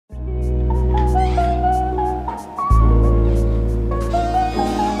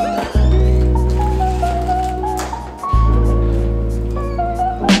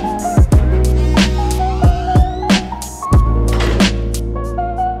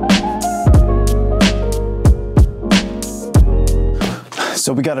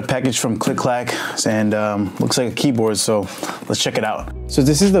So we got a package from Click Clack and looks like a keyboard, so let's check it out. So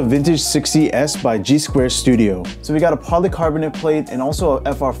this is the Vintage 60S by G Square Studio. So we got a polycarbonate plate and also a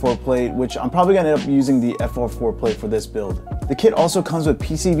FR4 plate, which I'm probably gonna end up using the FR4 plate for this build. The kit also comes with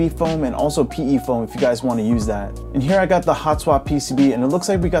PCB foam and also PE foam if you guys want to use that. And here I got the hot swap PCB, and it looks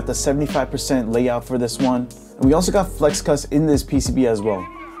like we got the 75% layout for this one. And we also got flex cuts in this PCB as well.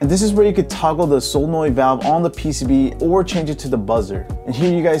 And this is where you could toggle the solenoid valve on the PCB or change it to the buzzer. And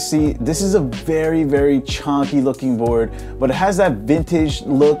here you guys see, this is a very, very chunky looking board, but it has that vintage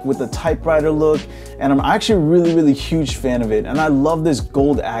look with the typewriter look. And I'm actually really huge fan of it. And I love this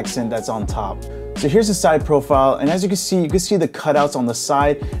gold accent that's on top. So here's the side profile, and as you can see the cutouts on the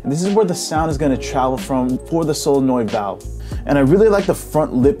side, and this is where the sound is going to travel from for the solenoid valve. And I really like the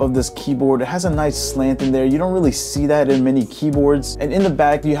front lip of this keyboard. It has a nice slant in there. You don't really see that in many keyboards. And in the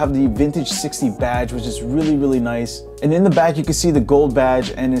back, you have the Vintage 60 badge, which is really nice. And in the back, you can see the gold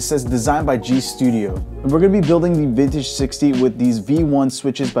badge, and it says designed by G Studio. And we're gonna be building the Vintage 60 with these V1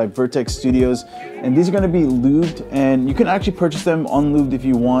 switches by Vertex Studios. And these are gonna be lubed, and you can actually purchase them unlubed if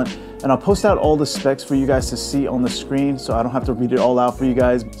you want. And I'll post out all the specs for you guys to see on the screen, so I don't have to read it all out for you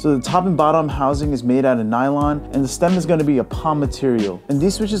guys. So the top and bottom housing is made out of nylon, and the stem is gonna be a palm material. And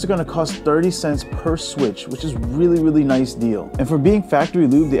these switches are gonna cost 30 cents per switch, which is really nice deal. And for being factory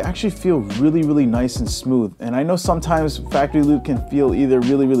lube, they actually feel really nice and smooth. And I know sometimes factory lube can feel either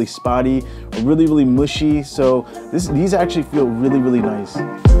really spotty or really mushy, so these actually feel really nice.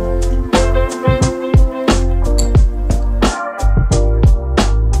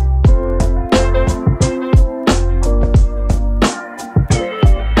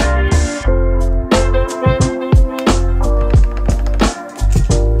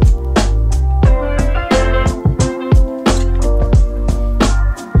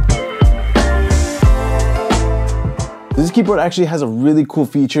 This keyboard actually has a really cool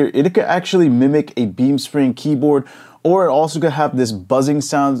feature. It could actually mimic a beam spring keyboard, or it also could have this buzzing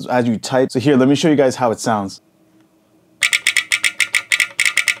sound as you type. So here, let me show you guys how it sounds.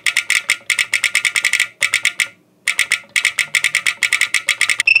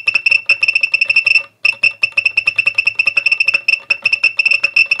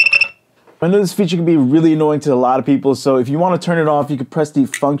 I know this feature can be really annoying to a lot of people, so if you want to turn it off, you can press the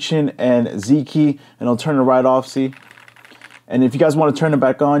Function and Z key, and it'll turn it right off, see? And if you guys want to turn it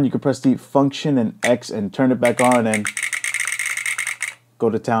back on, you can press the Function and X and turn it back on and go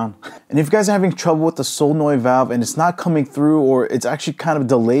to town. And if you guys are having trouble with the solenoid valve and it's not coming through, or it's actually kind of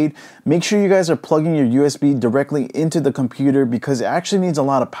delayed, make sure you guys are plugging your USB directly into the computer, because it actually needs a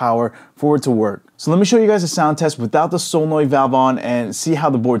lot of power for it to work. So let me show you guys a sound test without the solenoid valve on and see how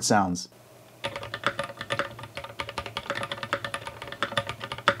the board sounds.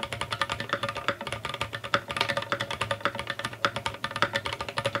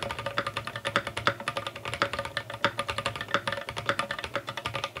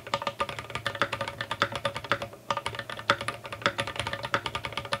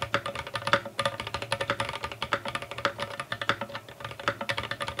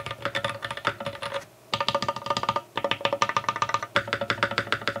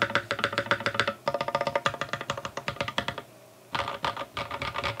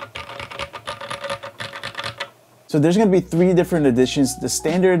 So there's gonna be 3 different editions: the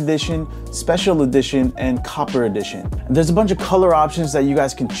standard edition, special edition, and copper edition. And there's a bunch of color options that you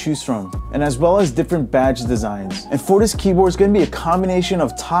guys can choose from, and as well as different badge designs. And for this keyboard, it's gonna be a combination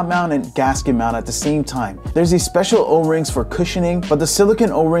of top mount and gasket mount at the same time. There's these special O-rings for cushioning, but the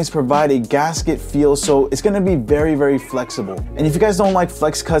silicone O-rings provide a gasket feel, so it's gonna be very flexible. And if you guys don't like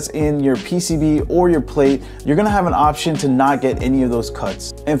flex cuts in your PCB or your plate, you're gonna have an option to not get any of those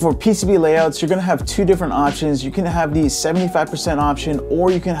cuts. And for PCB layouts, you're gonna have 2 different options. You can have the 75% option, or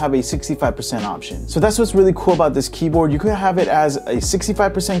you can have a 65% option. So that's what's really cool about this keyboard. You could have it as a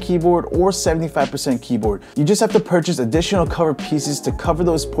 65% keyboard or 75% keyboard. You just have to purchase additional cover pieces to cover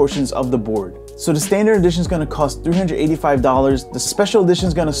those portions of the board. So the standard edition is going to cost $385, the special edition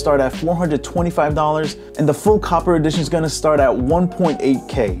is going to start at $425, and the full copper edition is going to start at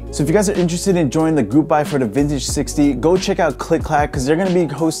 $1.8K. So if you guys are interested in joining the group buy for the Vintage 60, go check out Click Clack, because they're going to be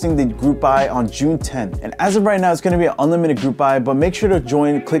hosting the group buy on June 10th. And as of right now, it's going to be an unlimited group buy, but make sure to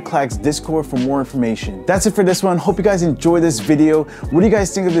join Click Clack's Discord for more information. That's it for this one. Hope you guys enjoyed this video. What do you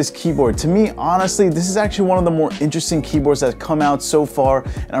guys think of this keyboard? To me, honestly, this is actually one of the more interesting keyboards that come out so far,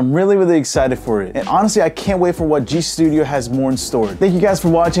 and I'm really excited for it. And honestly, I can't wait for what G Studio has more in store. Thank you guys for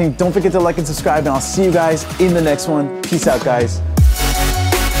watching. Don't forget to like and subscribe, and I'll see you guys in the next one. Peace out, guys.